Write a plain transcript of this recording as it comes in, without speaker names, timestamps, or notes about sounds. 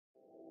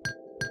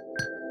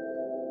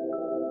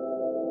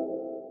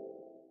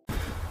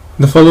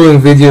The following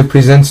video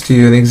presents to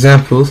you an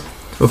example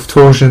of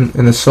torsion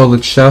in a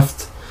solid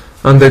shaft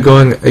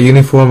undergoing a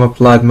uniform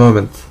applied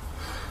moment.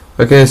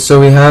 Okay, so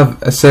we have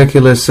a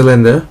circular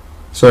cylinder,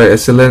 a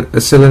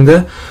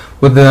cylinder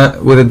with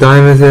a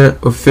diameter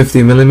of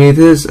 50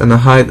 millimeters and a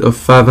height of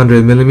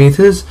 500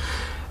 millimeters,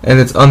 and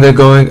it's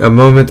undergoing a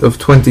moment of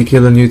 20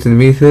 kilonewton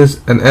meters,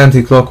 an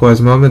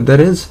anti-clockwise moment, that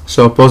is,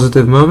 so a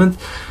positive moment.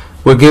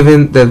 We're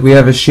given that we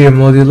have a shear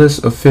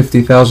modulus of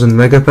 50,000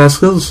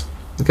 megapascals.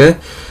 Okay,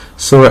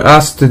 so we're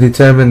asked to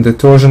determine the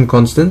torsion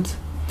constant.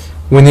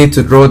 We need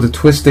to draw the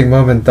twisting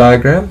moment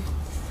diagram.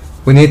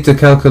 We need to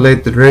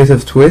calculate the rate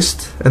of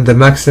twist and the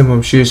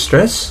maximum shear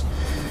stress.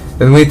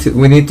 And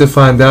we need to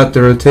find out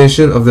the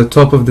rotation of the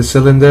top of the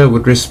cylinder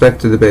with respect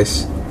to the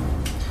base.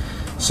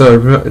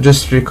 So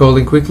just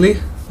recalling quickly,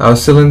 our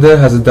cylinder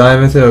has a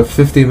diameter of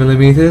 50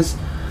 millimeters,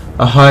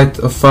 a height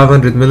of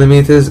 500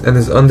 millimeters, and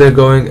is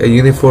undergoing a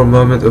uniform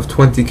moment of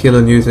 20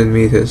 kilonewton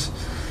meters.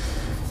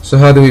 So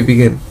how do we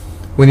begin?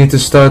 We need to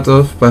start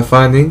off by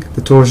finding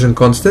the torsion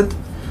constant.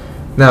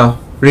 Now,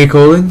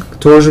 recalling,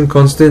 torsion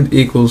constant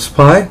equals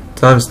pi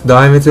times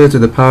diameter to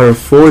the power of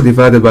 4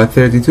 divided by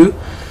 32.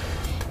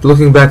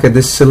 Looking back at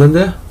this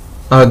cylinder,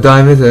 our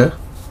diameter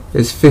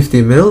is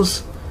 50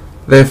 mils.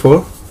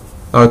 Therefore,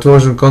 our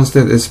torsion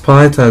constant is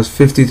pi times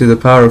 50 to the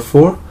power of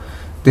 4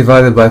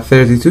 divided by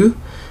 32.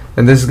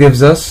 And this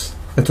gives us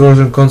a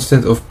torsion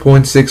constant of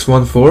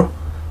 0.614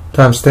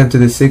 times 10 to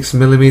the 6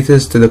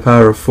 millimeters to the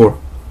power of 4.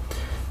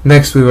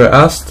 Next, we were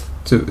asked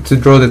to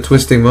draw the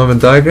twisting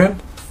moment diagram.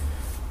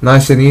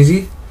 Nice and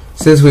easy.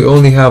 Since we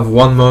only have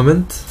one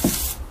moment,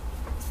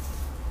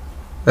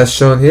 as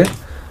shown here,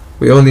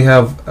 we only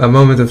have a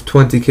moment of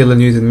 20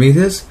 kilonewton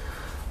meters.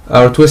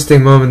 Our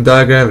twisting moment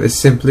diagram is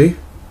simply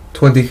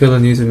 20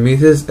 kilonewton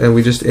meters, and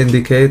we just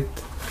indicate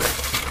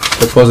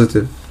the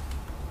positive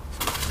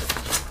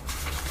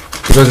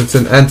because it's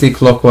an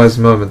anti-clockwise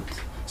moment.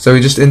 So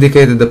we just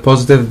indicated the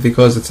positive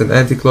because it's an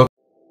anti-clockwise.